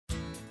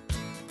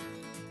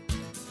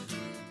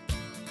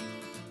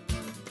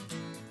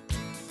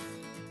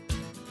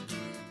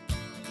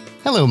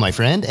Hello, my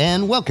friend,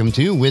 and welcome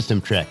to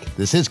Wisdom Trek.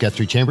 This is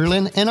Guthrie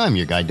Chamberlain, and I'm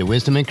your guide to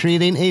wisdom and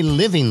creating a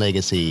living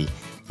legacy.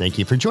 Thank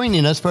you for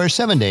joining us for our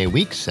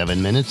 7-day-a-week, 7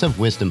 Minutes of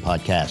Wisdom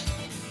podcast.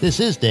 This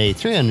is day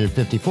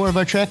 354 of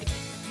our trek.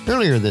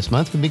 Earlier this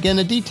month, we began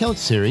a detailed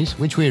series,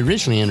 which we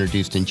originally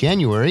introduced in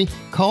January,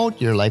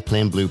 called Your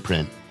LifePlan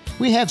Blueprint.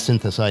 We have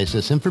synthesized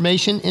this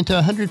information into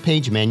a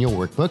 100-page manual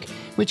workbook,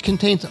 which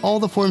contains all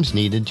the forms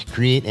needed to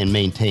create and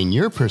maintain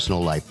your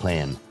personal life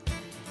plan.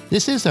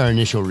 This is our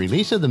initial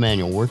release of the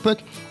manual workbook,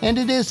 and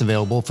it is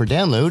available for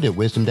download at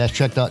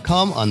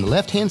wisdom-trek.com on the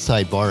left-hand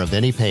sidebar of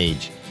any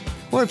page.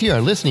 Or if you are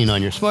listening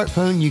on your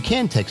smartphone, you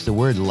can text the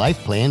word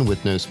LifePlan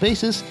with no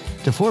spaces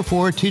to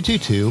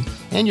 44222,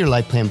 and your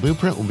LifePlan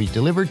Blueprint will be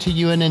delivered to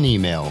you in an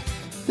email.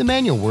 The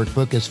manual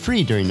workbook is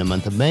free during the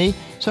month of May,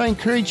 so I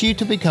encourage you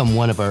to become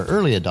one of our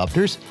early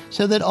adopters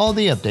so that all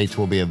the updates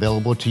will be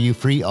available to you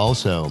free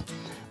also.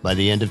 By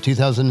the end of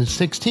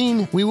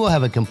 2016, we will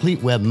have a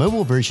complete web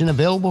mobile version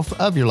available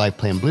of your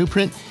LifePlan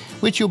Blueprint,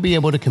 which you'll be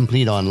able to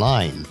complete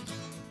online.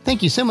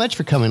 Thank you so much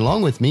for coming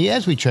along with me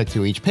as we trek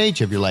through each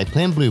page of your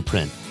LifePlan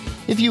Blueprint.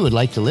 If you would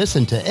like to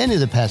listen to any of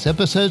the past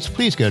episodes,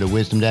 please go to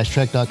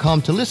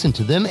wisdom-trek.com to listen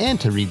to them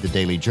and to read the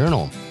daily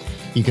journal.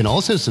 You can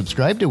also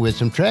subscribe to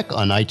Wisdom Trek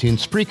on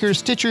iTunes, Spreaker,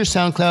 Stitcher,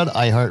 SoundCloud,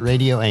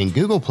 iHeartRadio, and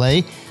Google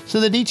Play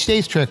so that each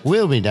day's trek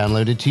will be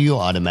downloaded to you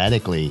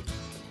automatically.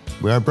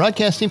 We are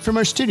broadcasting from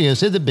our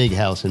studios at the Big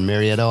House in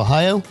Marietta,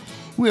 Ohio.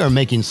 We are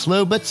making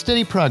slow but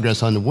steady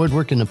progress on the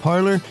woodwork in the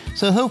parlor,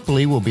 so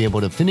hopefully we'll be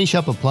able to finish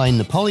up applying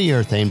the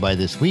polyurethane by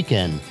this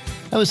weekend.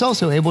 I was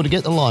also able to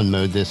get the lawn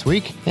mowed this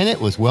week, and it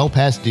was well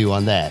past due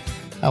on that.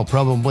 I'll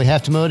probably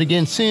have to mow it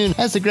again soon,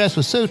 as the grass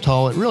was so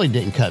tall it really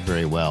didn't cut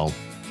very well.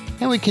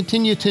 And we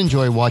continue to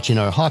enjoy watching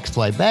our hawks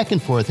fly back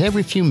and forth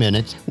every few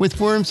minutes with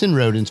worms and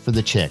rodents for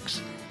the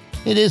chicks.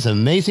 It is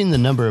amazing the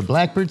number of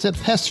blackbirds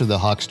that pester the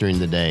hawks during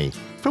the day.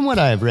 From what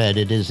I have read,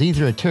 it is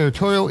either a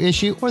territorial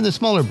issue or the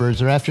smaller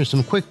birds are after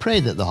some quick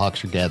prey that the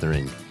hawks are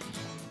gathering.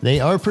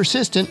 They are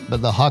persistent,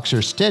 but the hawks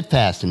are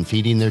steadfast in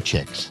feeding their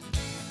chicks.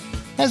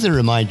 As a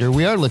reminder,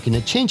 we are looking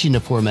at changing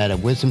the format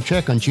of Wisdom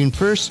Trek on June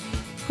 1st.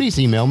 Please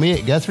email me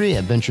at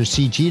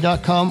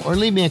guthrie@venturecg.com or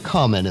leave me a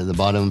comment at the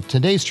bottom of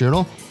today's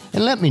journal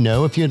and let me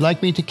know if you'd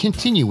like me to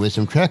continue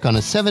Wisdom Trek on a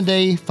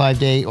 7-day,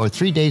 5-day, or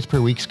 3 days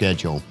per week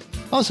schedule.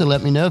 Also,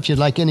 let me know if you'd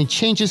like any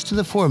changes to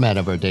the format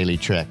of our daily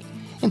trek.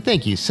 And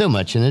thank you so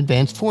much in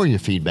advance for your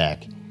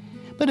feedback.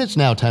 But it's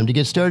now time to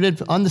get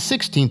started on the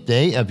 16th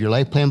day of your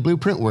LifePlan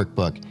Blueprint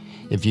workbook.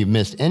 If you've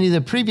missed any of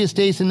the previous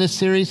days in this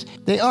series,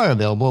 they are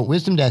available at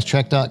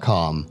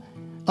wisdom-trek.com.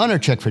 On our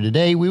trek for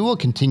today, we will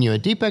continue a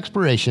deep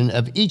exploration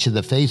of each of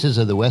the phases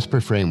of the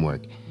WESPER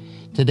framework.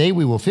 Today,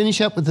 we will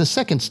finish up with the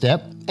second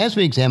step as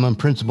we examine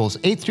principles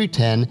 8 through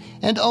 10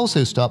 and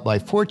also stop by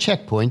 4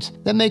 checkpoints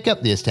that make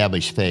up the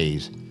established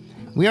phase.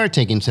 We are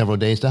taking several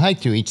days to hike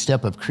through each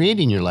step of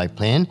creating your life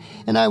plan,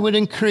 and I would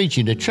encourage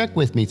you to trek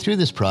with me through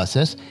this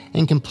process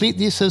and complete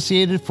the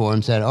associated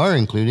forms that are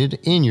included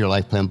in your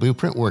LifePlan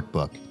Blueprint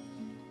workbook.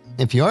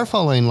 If you are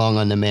following along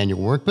on the manual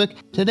workbook,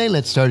 today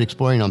let's start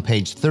exploring on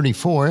page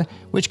 34,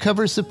 which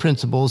covers the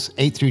principles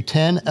 8 through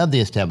 10 of the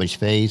established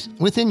phase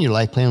within your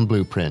LifePlan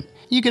Blueprint.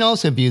 You can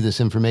also view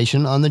this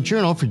information on the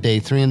journal for day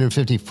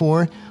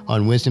 354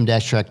 on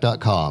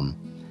wisdom-trek.com.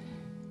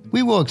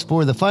 We will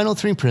explore the final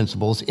 3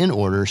 principles in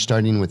order,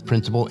 starting with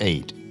Principle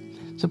 8.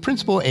 So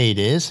Principle 8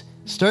 is,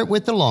 start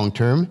with the long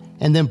term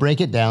and then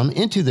break it down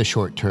into the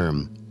short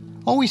term.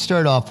 Always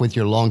start off with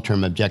your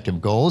long-term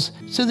objective goals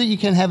so that you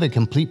can have a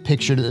complete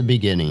picture at the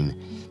beginning.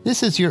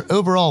 This is your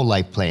overall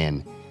life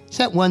plan.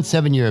 Set one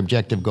 7-year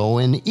objective goal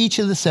in each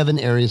of the 7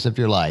 areas of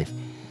your life.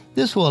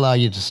 This will allow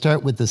you to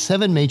start with the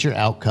 7 major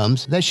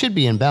outcomes that should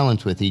be in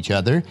balance with each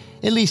other,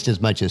 at least as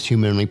much as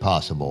humanly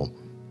possible.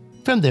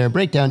 From there,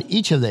 break down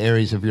each of the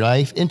areas of your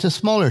life into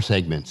smaller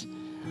segments.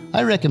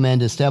 I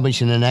recommend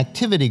establishing an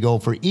activity goal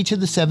for each of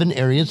the 7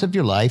 areas of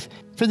your life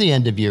for the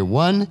end of year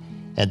 1,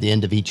 at the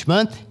end of each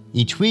month,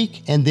 each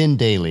week, and then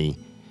daily.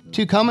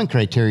 2 common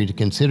criteria to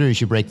consider as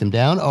you break them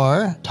down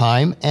are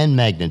time and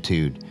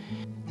magnitude.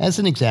 As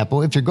an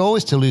example, if your goal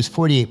is to lose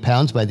 48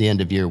 pounds by the end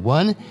of year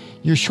 1,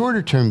 your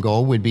shorter-term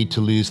goal would be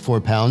to lose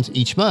 4 pounds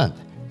each month.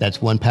 That's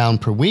 1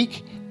 pound per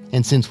week,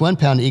 and since 1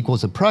 pound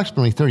equals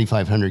approximately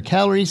 3,500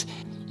 calories,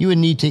 you would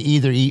need to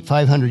either eat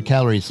 500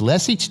 calories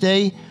less each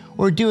day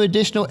or do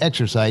additional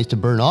exercise to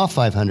burn off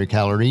 500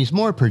 calories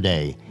more per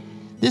day.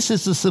 This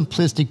is the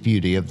simplistic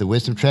beauty of the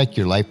Wisdom Trek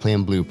Your Life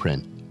Plan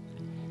Blueprint.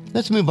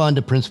 Let's move on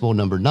to principle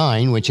number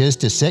 9, which is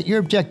to set your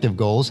objective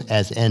goals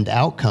as end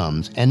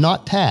outcomes and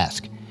not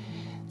tasks.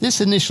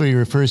 This initially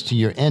refers to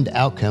your end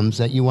outcomes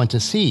that you want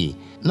to see,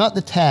 not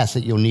the tasks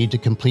that you'll need to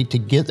complete to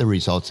get the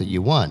results that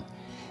you want.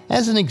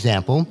 As an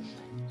example,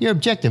 your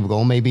objective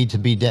goal may be to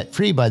be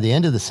debt-free by the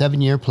end of the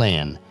 7-year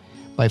plan.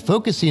 By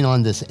focusing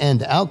on this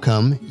end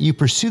outcome, you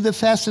pursue the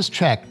fastest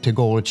track to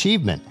goal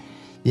achievement.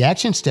 The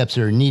action steps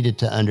that are needed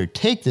to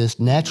undertake this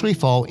naturally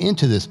fall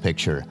into this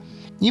picture.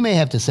 You may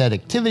have to set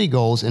activity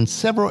goals in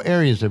several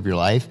areas of your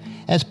life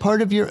as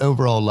part of your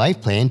overall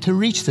life plan to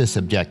reach this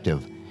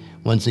objective.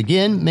 Once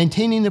again,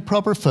 maintaining the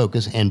proper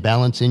focus and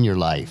balance in your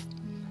life.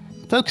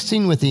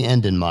 Focusing with the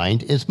end in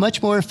mind is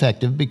much more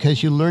effective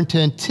because you learn to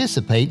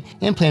anticipate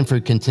and plan for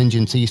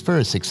contingencies for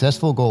a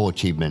successful goal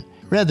achievement,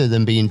 rather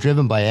than being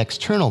driven by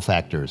external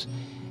factors.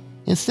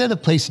 Instead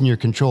of placing your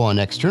control on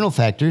external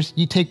factors,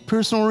 you take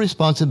personal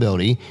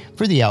responsibility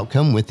for the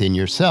outcome within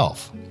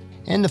yourself.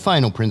 And the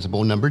final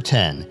principle, number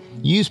 10,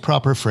 use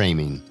proper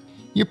framing.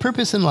 Your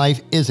purpose in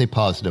life is a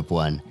positive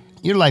one.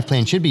 Your life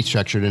plan should be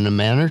structured in a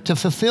manner to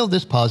fulfill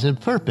this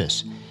positive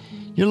purpose.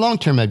 Your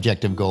long-term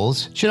objective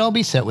goals should all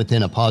be set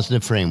within a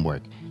positive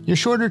framework. Your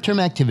shorter-term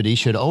activities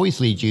should always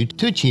lead you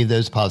to achieve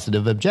those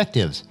positive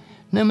objectives.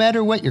 No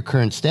matter what your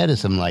current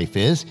status in life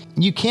is,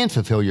 you can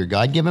fulfill your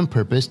God-given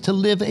purpose to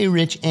live a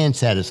rich and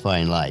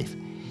satisfying life.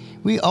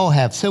 We all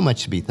have so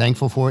much to be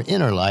thankful for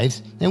in our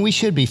lives, and we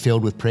should be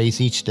filled with praise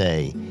each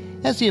day.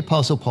 As the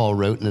Apostle Paul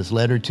wrote in his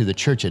letter to the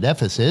church at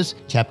Ephesus,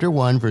 chapter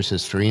 1,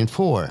 verses 3 and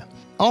 4.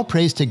 All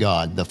praise to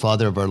God, the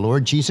Father of our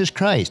Lord Jesus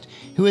Christ,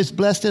 who has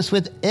blessed us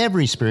with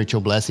every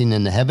spiritual blessing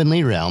in the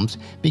heavenly realms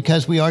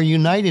because we are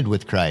united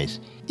with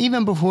Christ.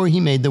 Even before He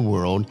made the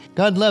world,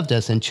 God loved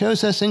us and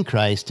chose us in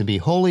Christ to be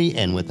holy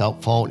and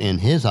without fault in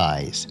His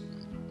eyes.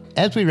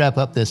 As we wrap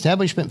up the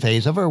establishment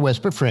phase of our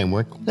WESPER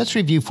framework, let's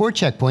review 4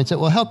 checkpoints that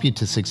will help you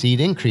to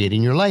succeed in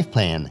creating your life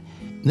plan.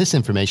 This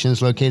information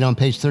is located on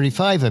page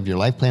 35 of your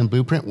LifePlan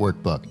Blueprint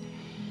workbook.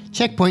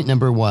 Checkpoint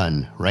number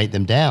 1, write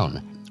them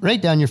down.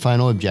 Write down your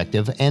final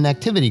objective and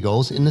activity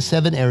goals in the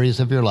 7 areas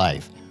of your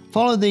life.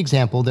 Follow the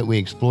example that we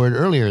explored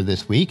earlier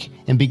this week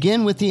and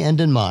begin with the end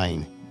in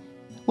mind.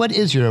 What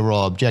is your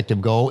overall objective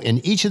goal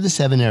in each of the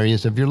 7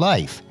 areas of your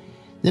life?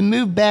 Then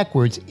move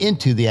backwards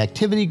into the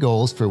activity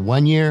goals for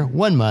 1 year,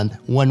 1 month,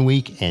 1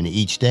 week, and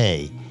each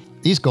day.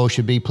 These goals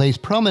should be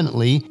placed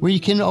prominently where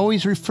you can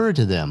always refer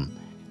to them.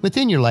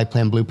 Within your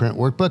LifePlan Blueprint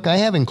workbook, I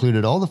have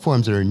included all the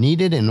forms that are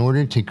needed in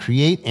order to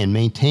create and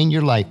maintain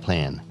your life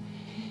plan.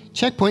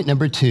 Checkpoint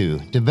number 2,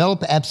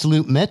 develop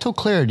absolute mental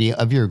clarity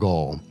of your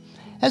goal.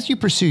 As you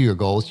pursue your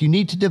goals, you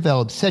need to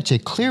develop such a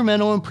clear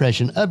mental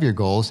impression of your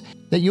goals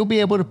that you'll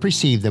be able to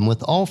perceive them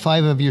with all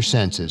 5 of your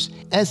senses,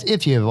 as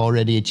if you have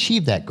already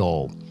achieved that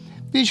goal.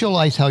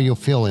 Visualize how you'll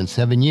feel in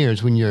 7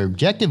 years when your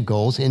objective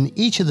goals in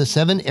each of the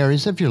 7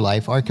 areas of your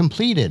life are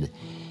completed.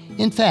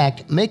 In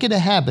fact, make it a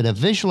habit of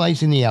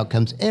visualizing the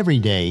outcomes every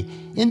day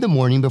in the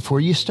morning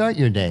before you start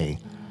your day.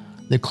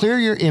 The clearer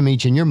your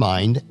image in your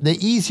mind, the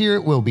easier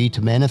it will be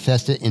to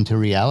manifest it into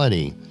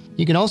reality.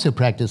 You can also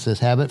practice this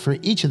habit for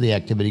each of the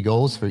activity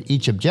goals for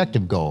each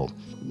objective goal.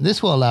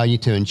 This will allow you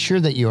to ensure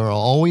that you are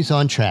always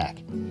on track.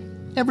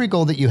 Every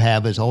goal that you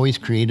have is always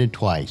created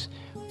twice,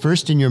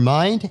 first in your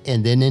mind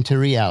and then into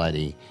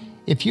reality.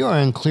 If you are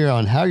unclear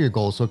on how your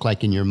goals look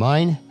like in your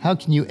mind, how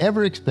can you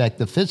ever expect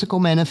the physical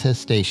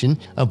manifestation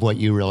of what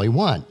you really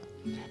want?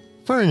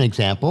 For an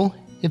example,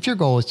 if your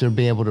goal is to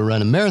be able to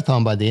run a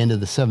marathon by the end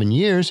of the 7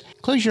 years,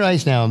 close your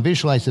eyes now and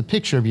visualize the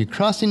picture of you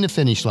crossing the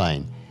finish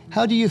line.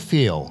 How do you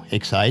feel?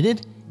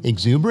 Excited?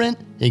 Exuberant?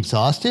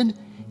 Exhausted?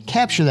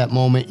 Capture that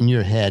moment in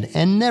your head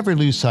and never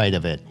lose sight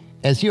of it.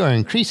 As you are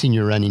increasing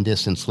your running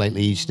distance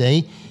slightly each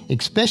day,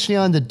 especially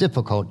on the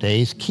difficult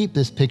days, keep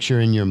this picture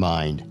in your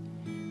mind.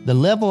 The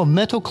level of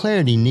mental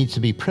clarity needs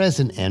to be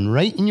present and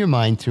right in your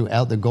mind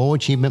throughout the goal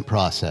achievement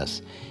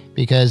process.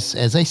 Because,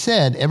 as I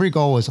said, every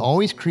goal is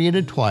always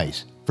created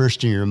twice,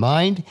 first in your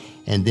mind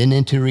and then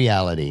into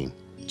reality.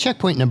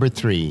 Checkpoint number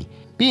 3,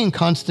 be in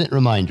constant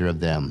reminder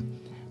of them.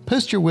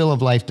 Post your Wheel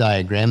of Life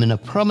diagram in a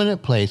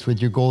prominent place with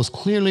your goals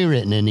clearly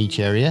written in each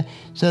area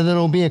so that it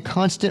will be a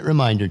constant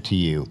reminder to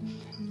you.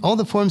 All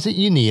the forms that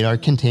you need are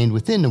contained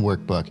within the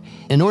workbook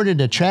in order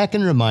to track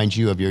and remind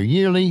you of your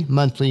yearly,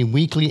 monthly,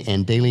 weekly,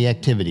 and daily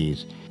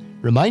activities.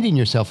 Reminding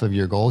yourself of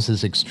your goals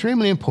is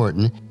extremely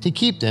important to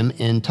keep them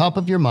in top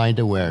of your mind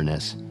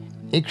awareness.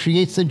 It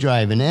creates the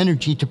drive and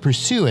energy to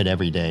pursue it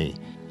every day.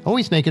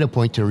 Always make it a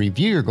point to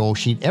review your goal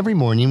sheet every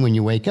morning when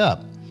you wake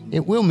up.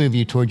 It will move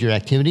you toward your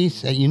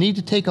activities that you need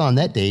to take on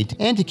that day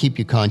and to keep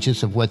you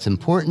conscious of what's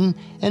important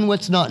and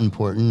what's not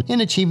important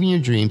in achieving your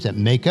dreams that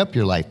make up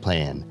your life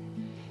plan.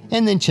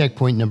 And then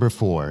checkpoint number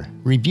 4,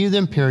 review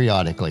them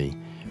periodically.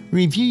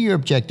 Review your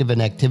objective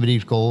and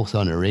activities goals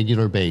on a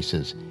regular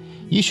basis.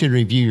 You should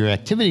review your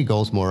activity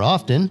goals more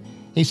often.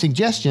 A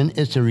suggestion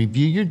is to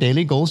review your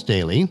daily goals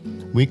daily,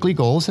 weekly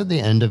goals at the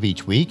end of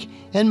each week,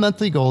 and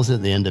monthly goals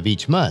at the end of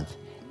each month,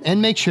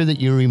 and make sure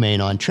that you remain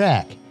on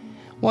track.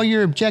 While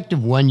your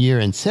objective 1 year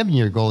and 7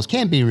 year goals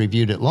can be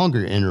reviewed at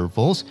longer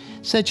intervals,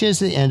 such as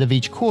the end of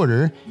each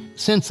quarter,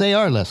 since they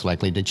are less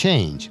likely to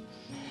change.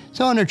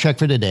 So on our check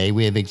for today,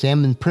 we have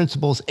examined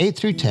principles 8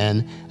 through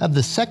 10 of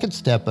the second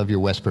step of your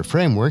WESPER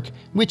framework,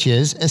 which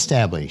is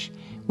establish.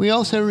 We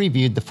also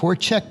reviewed the 4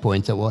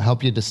 checkpoints that will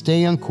help you to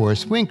stay on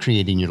course when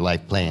creating your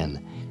life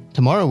plan.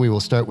 Tomorrow we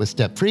will start with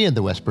step 3 of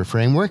the WESPER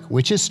framework,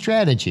 which is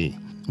strategy.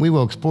 We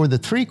will explore the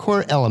 3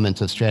 core elements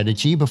of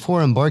strategy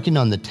before embarking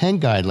on the 10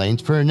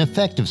 guidelines for an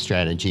effective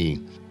strategy.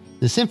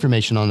 This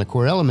information on the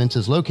core elements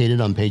is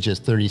located on pages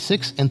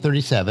 36 and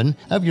 37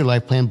 of your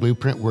LifePlan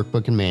Blueprint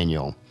Workbook and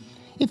Manual.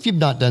 If you've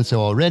not done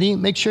so already,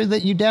 make sure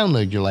that you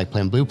download your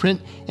LifePlan Blueprint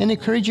and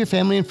encourage your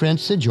family and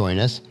friends to join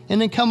us, and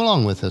then come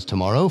along with us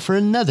tomorrow for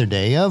another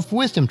day of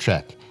Wisdom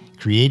Trek,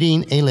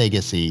 Creating a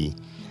Legacy.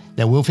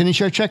 Now we'll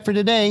finish our trek for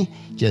today.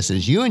 Just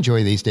as you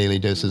enjoy these daily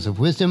doses of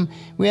wisdom,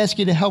 we ask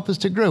you to help us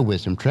to grow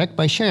Wisdom Trek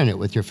by sharing it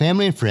with your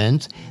family and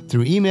friends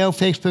through email,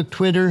 Facebook,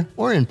 Twitter,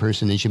 or in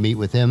person as you meet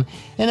with them,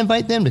 and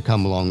invite them to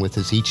come along with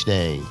us each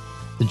day.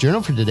 The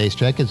journal for today's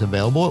trek is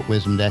available at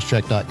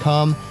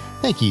wisdom-trek.com.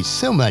 Thank you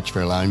so much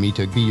for allowing me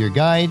to be your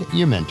guide,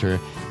 your mentor,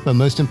 but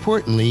most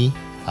importantly,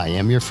 I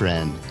am your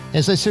friend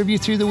as I serve you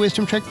through the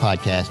Wisdom Trek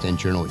podcast and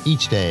journal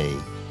each day.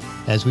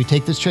 As we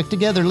take this trek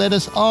together, let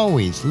us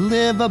always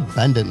live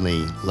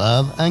abundantly,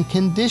 love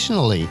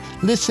unconditionally,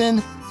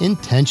 listen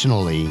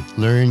intentionally,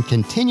 learn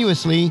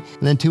continuously,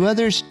 lend to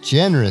others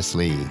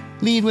generously,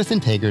 lead with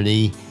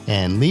integrity,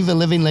 and leave a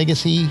living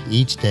legacy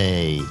each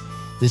day.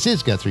 This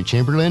is Guthrie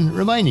Chamberlain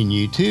reminding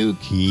you to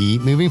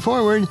keep moving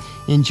forward,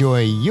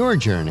 enjoy your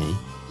journey,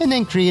 and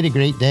then create a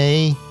great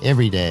day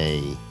every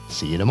day.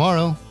 See you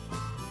tomorrow.